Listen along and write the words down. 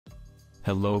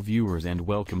Hello viewers and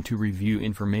welcome to Review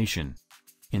Information.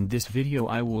 In this video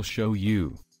I will show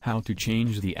you how to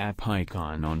change the app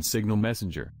icon on Signal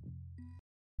Messenger.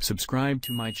 Subscribe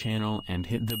to my channel and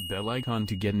hit the bell icon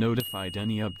to get notified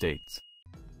any updates.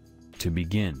 To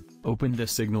begin, open the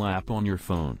Signal app on your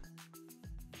phone.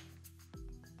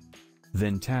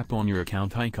 Then tap on your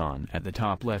account icon at the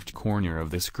top left corner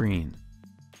of the screen.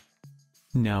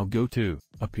 Now go to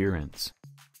Appearance.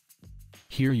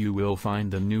 Here you will find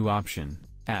the new option,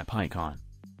 App Icon.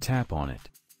 Tap on it.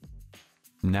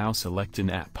 Now select an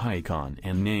app icon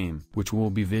and name, which will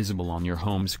be visible on your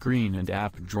home screen and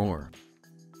app drawer.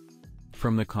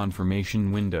 From the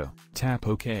confirmation window, tap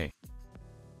OK.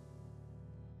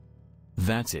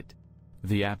 That's it.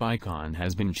 The app icon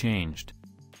has been changed.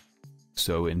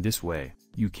 So in this way,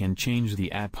 you can change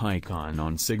the app icon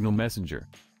on Signal Messenger.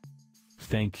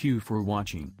 Thank you for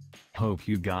watching. Hope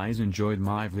you guys enjoyed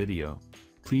my video.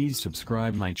 Please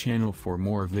subscribe my channel for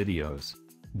more videos.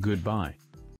 Goodbye.